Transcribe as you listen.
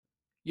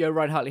Yo,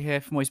 Ryan Hartley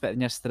here from Always Better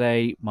Than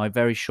Yesterday. My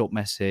very short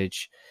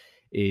message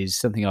is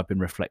something I've been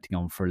reflecting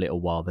on for a little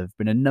while. There have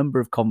been a number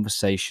of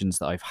conversations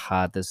that I've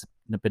had. There's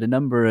been a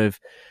number of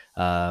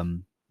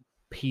um,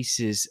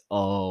 pieces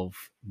of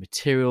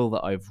material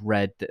that I've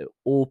read that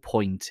all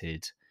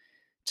pointed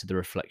to the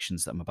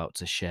reflections that I'm about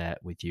to share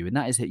with you. And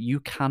that is that you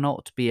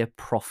cannot be a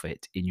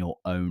prophet in your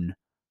own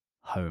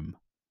home,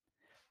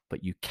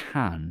 but you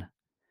can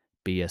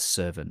be a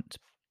servant.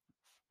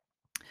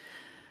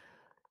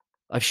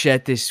 I've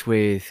shared this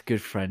with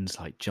good friends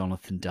like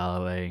Jonathan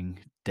Darling,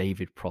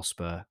 David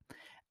Prosper,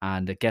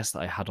 and a guest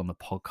that I had on the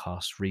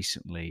podcast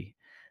recently,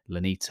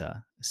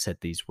 Lanita, said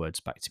these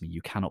words back to me: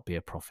 "You cannot be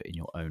a prophet in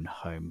your own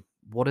home."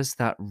 What does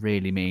that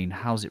really mean?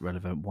 How's it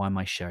relevant? Why am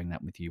I sharing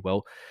that with you?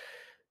 Well,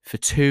 for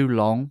too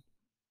long,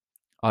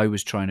 I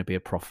was trying to be a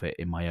prophet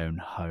in my own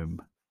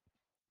home,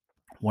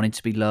 wanting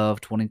to be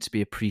loved, wanting to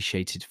be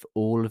appreciated for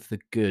all of the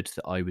good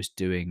that I was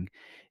doing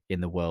in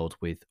the world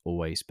with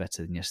Always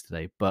Better Than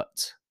Yesterday.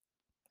 But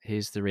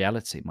here's the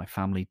reality: my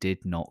family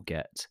did not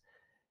get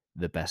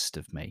the best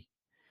of me.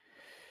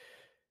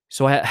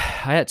 So I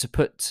had to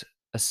put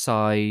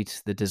aside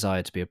the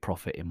desire to be a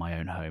prophet in my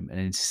own home and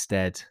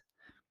instead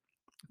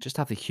just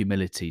have the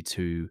humility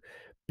to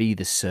be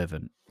the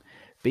servant,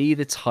 be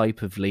the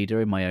type of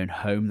leader in my own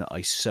home that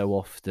I so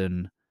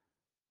often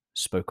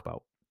spoke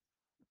about.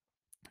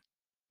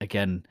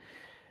 Again,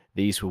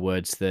 these were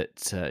words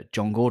that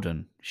John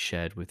Gordon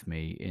shared with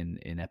me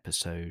in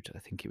episode, I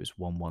think it was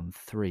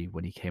 113,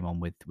 when he came on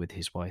with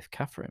his wife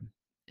Catherine.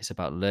 It's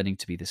about learning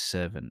to be the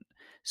servant,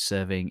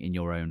 serving in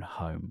your own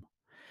home.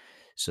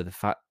 So the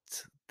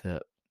fact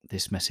that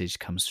this message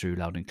comes through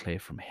loud and clear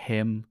from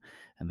him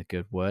and the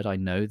good word, I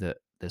know that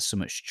there's so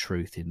much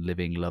truth in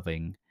living,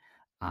 loving,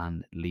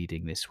 and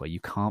leading this way.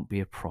 You can't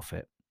be a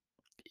prophet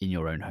in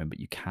your own home,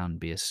 but you can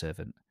be a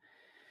servant.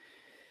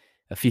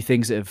 A few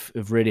things that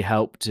have really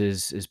helped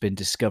has been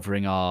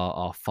discovering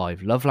our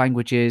five love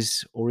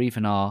languages or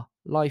even our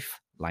life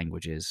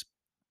languages,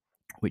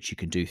 which you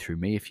can do through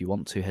me if you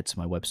want to. Head to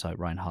my website,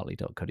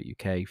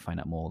 ryanhartley.co.uk, find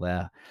out more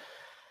there.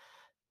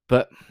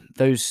 But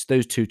those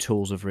two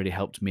tools have really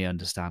helped me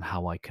understand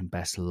how I can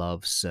best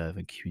love, serve,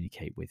 and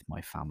communicate with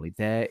my family.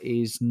 There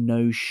is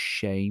no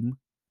shame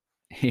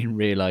in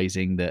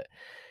realizing that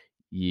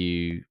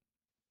you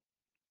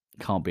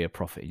can't be a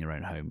prophet in your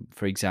own home.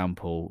 For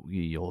example,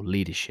 your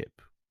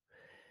leadership,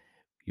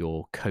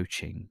 your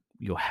coaching,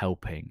 your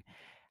helping,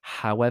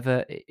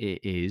 however it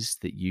is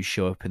that you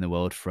show up in the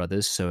world for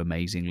others so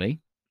amazingly,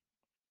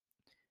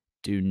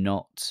 do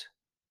not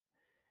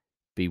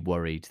be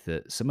worried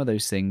that some of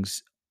those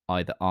things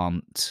either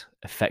aren't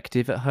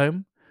effective at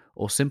home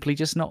or simply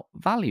just not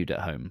valued at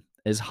home.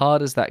 As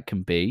hard as that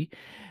can be,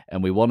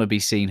 and we want to be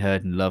seen,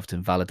 heard, and loved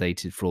and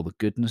validated for all the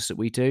goodness that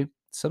we do,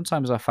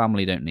 sometimes our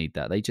family don't need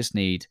that. They just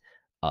need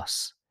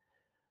us,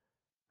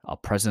 our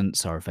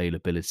presence, our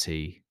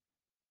availability,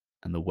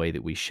 and the way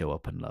that we show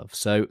up and love.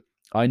 So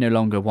I no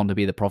longer want to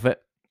be the prophet.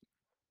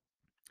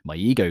 My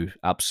ego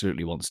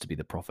absolutely wants to be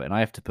the prophet, and I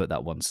have to put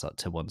that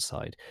to one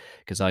side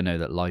because I know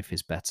that life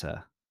is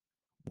better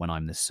when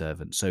I'm the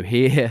servant. So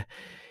here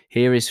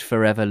is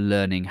forever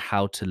learning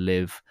how to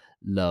live,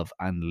 love,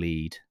 and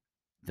lead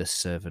the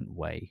servant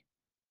way.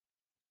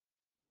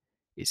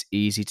 It's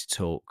easy to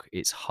talk,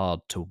 it's hard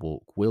to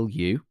walk. Will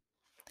you?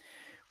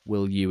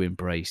 Will you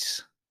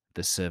embrace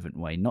the servant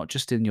way, not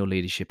just in your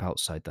leadership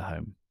outside the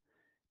home,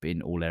 but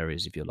in all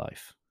areas of your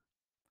life?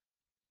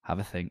 Have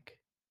a think.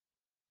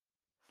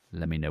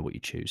 Let me know what you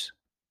choose.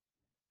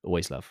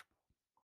 Always love.